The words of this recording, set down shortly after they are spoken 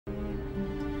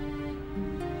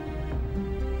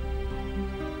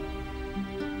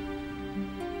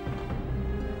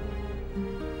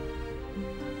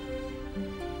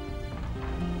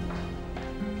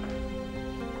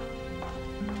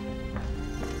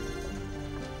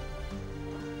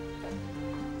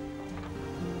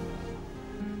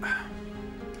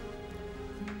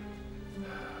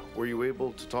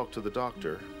told to talk to the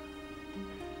doctor.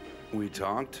 We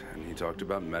talked, and he talked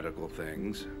about medical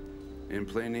things. In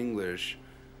plain English,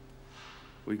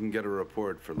 we can get a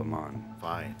report for Lamont.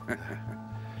 Fine.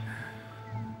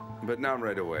 But not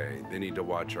right away. They need to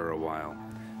watch her a while,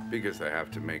 because they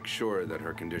have to make sure that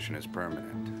her condition is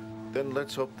permanent. Then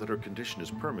let's hope that her condition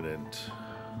is permanent.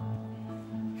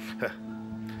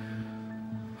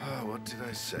 What did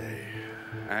I say?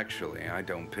 Actually, I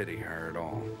don't pity her at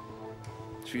all.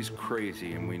 She's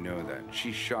crazy, and we know that.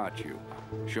 She shot you.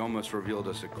 She almost revealed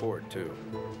us at court, too.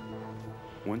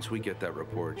 Once we get that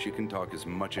report, she can talk as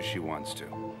much as she wants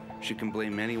to. She can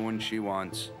blame anyone she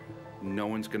wants. No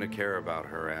one's gonna care about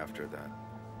her after that.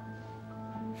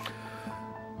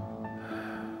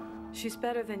 She's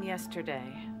better than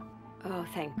yesterday. Oh,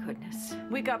 thank goodness.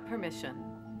 We got permission.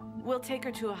 We'll take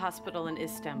her to a hospital in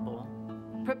Istanbul.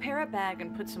 Prepare a bag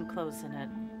and put some clothes in it.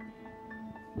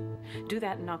 Do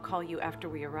that and I'll call you after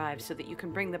we arrive so that you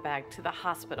can bring the bag to the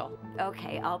hospital.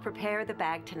 Okay, I'll prepare the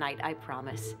bag tonight, I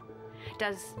promise.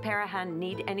 Does Parahan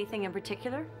need anything in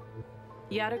particular?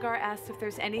 Yadigar asked if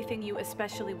there's anything you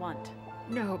especially want.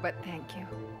 No, but thank you.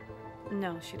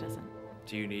 No, she doesn't.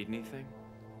 Do you need anything?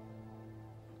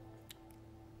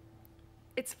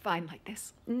 It's fine like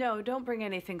this. No, don't bring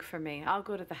anything for me. I'll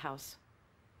go to the house.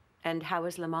 And how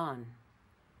is Lamont?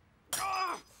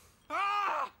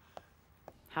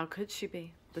 How could she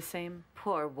be? The same?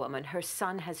 Poor woman. Her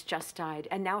son has just died,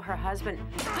 and now her husband...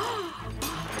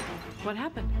 What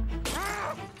happened?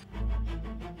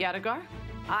 Yadigar?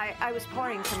 I was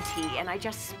pouring some tea, and I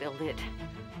just spilled it.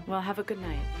 Well, have a good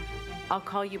night. I'll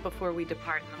call you before we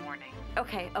depart in the morning.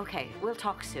 Okay. We'll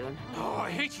talk soon. Oh,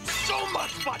 I hate you so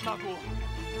much, Fatmagul!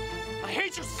 I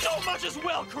hate you so much as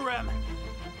well, Crimean!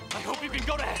 I hope you can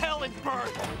go to hell and burn!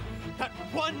 That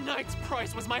one night's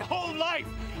price was my whole life!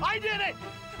 I did it!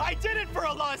 I did it for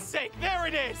Allah's sake! There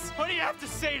it is! What do you have to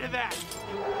say to that?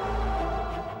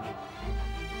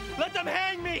 Let them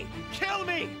hang me! Kill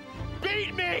me!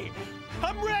 Beat me!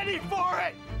 I'm ready for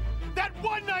it! That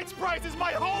one night's price is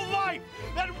my whole life!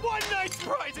 That one night's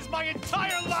price is my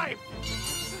entire life!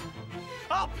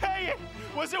 I'll pay it!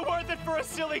 Was it worth it for a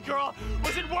silly girl?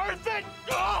 Was it worth it?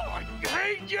 Oh, I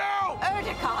hate you!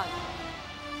 Erdogan!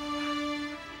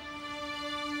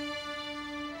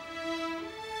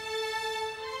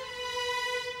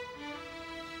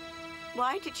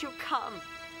 Why did you come?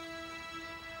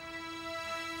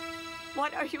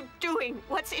 What are you doing?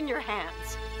 What's in your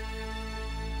hands?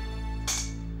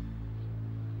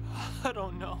 I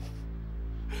don't know.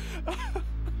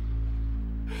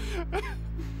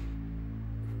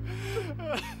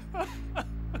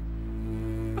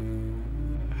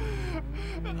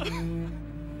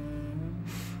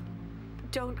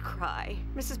 Don't cry.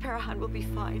 Mrs. Parahan will be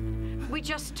fine. We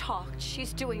just talked.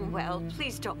 She's doing well.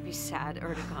 Please don't be sad,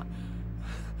 Erdogan.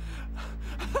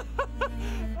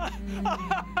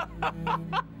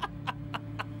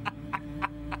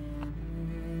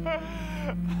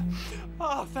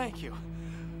 Oh, thank you.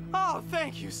 Oh,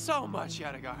 thank you so much,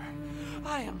 Yadigar.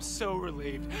 I am so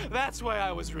relieved. That's why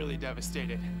I was really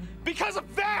devastated. Because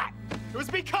of that! It was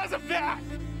because of that!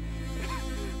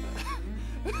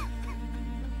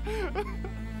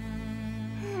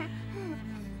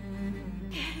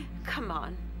 Come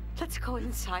on. Let's go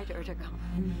inside, Erdogan.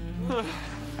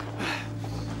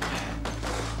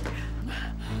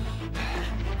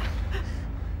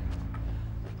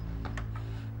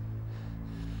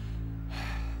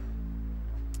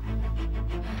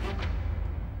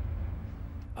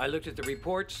 I looked at the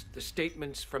reports. The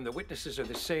statements from the witnesses are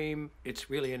the same. It's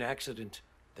really an accident.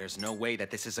 There's no way that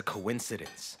this is a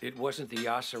coincidence. It wasn't the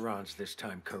Yassarans this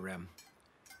time, Crimean.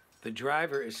 The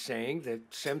driver is saying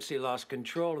that Semsi lost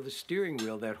control of the steering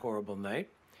wheel that horrible night.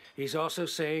 He's also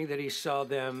saying that he saw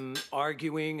them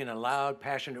arguing in a loud,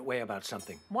 passionate way about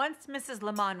something. Once Mrs.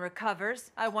 Lamont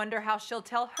recovers, I wonder how she'll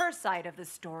tell her side of the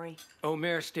story.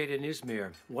 Omer stayed in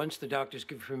Izmir. Once the doctors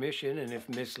give permission, and if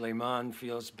Miss Lamont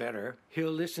feels better, he'll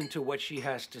listen to what she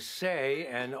has to say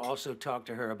and also talk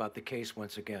to her about the case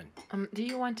once again. Do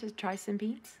you want to try some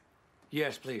beans?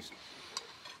 Yes, please.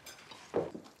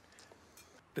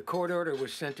 The court order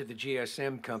was sent to the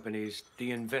GSM companies.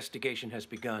 The investigation has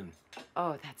begun.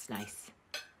 Oh, that's nice.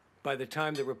 By the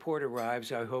time the report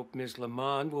arrives, I hope Ms.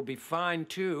 Lamont will be fine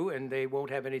too, and they won't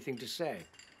have anything to say.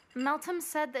 Meltem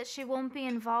said that she won't be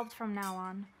involved from now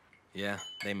on. Yeah,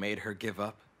 they made her give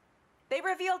up. They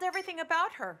revealed everything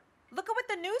about her. Look at what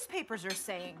the newspapers are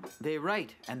saying. They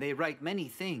write, and they write many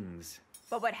things.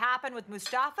 But what happened with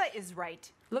Mustafa is right.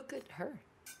 Look at her.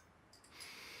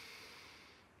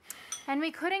 And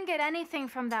we couldn't get anything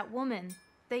from that woman,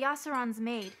 the Yassaran's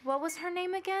maid. What was her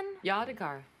name again?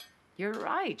 Yadigar. You're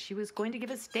right. She was going to give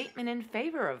a statement in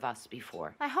favor of us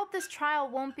before. I hope this trial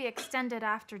won't be extended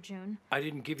after June. I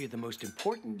didn't give you the most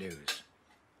important news.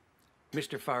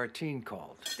 Mr. Faratin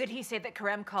called. Did he say that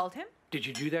Carême called him? Did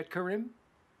you do that, Carême?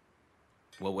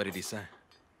 Well, what did he say?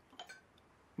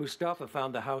 Mustafa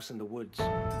found the house in the woods.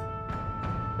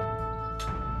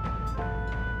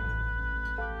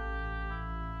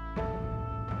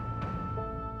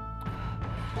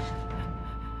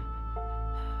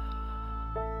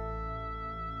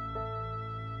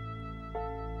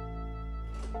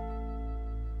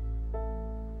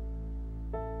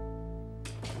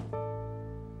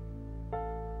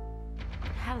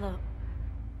 Hello.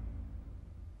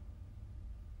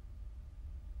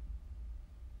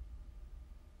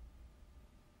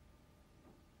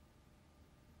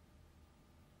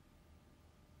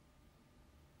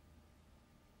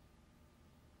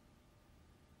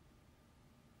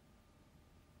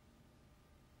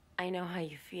 I know how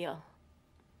you feel.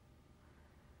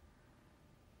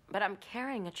 But I'm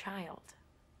carrying a child.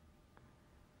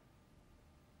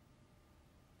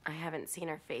 I haven't seen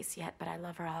her face yet, but I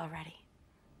love her already.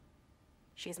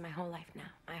 She's my whole life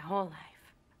now, my whole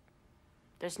life.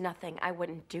 There's nothing I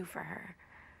wouldn't do for her.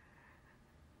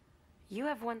 You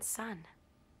have one son.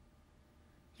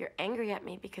 You're angry at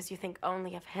me because you think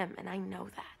only of him, and I know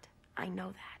that. I know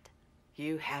that.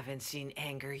 You haven't seen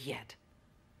anger yet.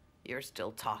 You're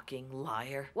still talking,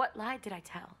 liar. What lie did I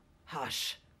tell?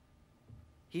 Hush.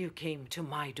 You came to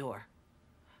my door,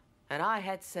 and I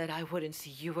had said I wouldn't see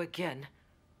you again.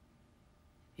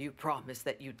 You promised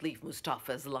that you'd leave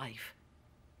Mustafa's life.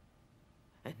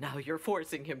 And now you're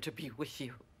forcing him to be with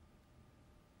you.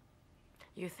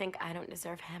 You think I don't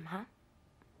deserve him, huh?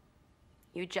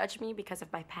 You judge me because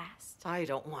of my past. I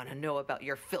don't want to know about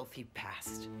your filthy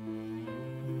past.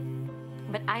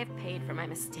 But I have paid for my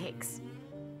mistakes.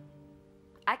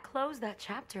 I closed that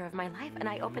chapter of my life and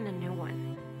I opened a new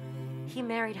one. He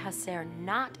married Hacer,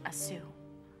 not Asu.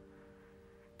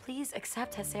 Please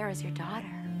accept Hacer as your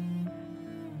daughter.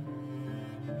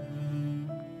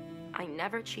 I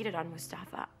never cheated on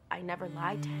Mustafa. I never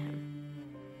lied to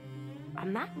him.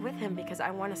 I'm not with him because I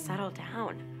want to settle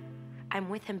down. I'm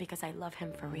with him because I love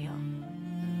him for real.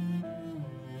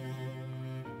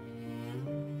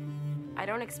 I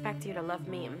don't expect you to love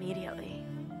me immediately.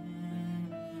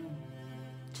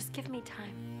 Just give me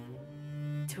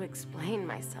time to explain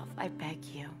myself, I beg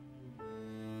you.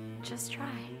 Just try.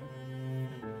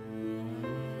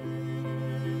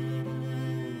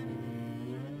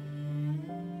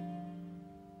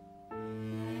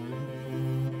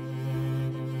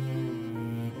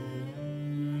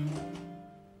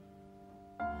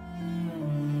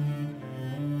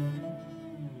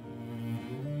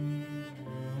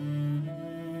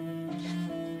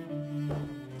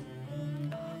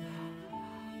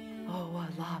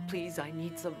 Please, I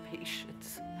need some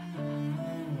patience.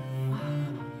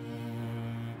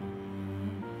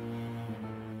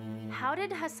 How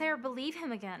did Hacer believe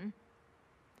him again?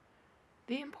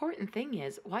 The important thing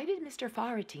is, why did Mr.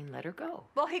 Faratin let her go?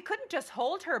 Well, he couldn't just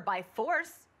hold her by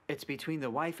force. It's between the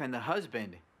wife and the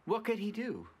husband. What could he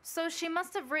do? So she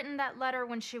must have written that letter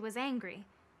when she was angry.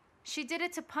 She did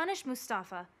it to punish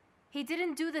Mustafa. He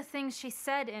didn't do the things she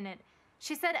said in it.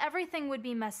 She said everything would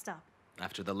be messed up.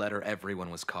 After the letter,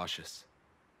 everyone was cautious.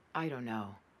 I don't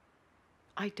know.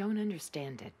 I don't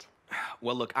understand it.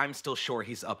 Well, look, I'm still sure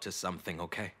he's up to something,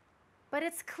 okay? But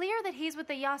it's clear that he's with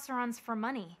the Yacerons for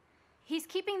money. He's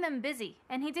keeping them busy,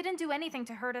 and he didn't do anything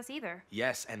to hurt us either.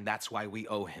 Yes, and that's why we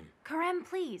owe him. Carême,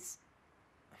 please.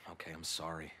 Okay, I'm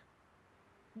sorry.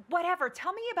 Whatever,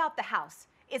 tell me about the house.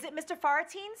 Is it Mr.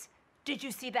 Faratin's? Did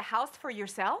you see the house for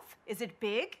yourself? Is it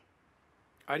big?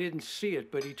 I didn't see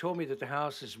it, but he told me that the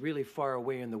house is really far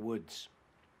away in the woods.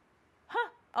 Huh.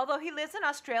 Although he lives in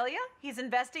Australia, he's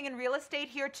investing in real estate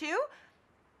here too.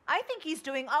 I think he's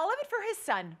doing all of it for his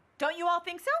son. Don't you all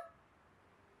think so?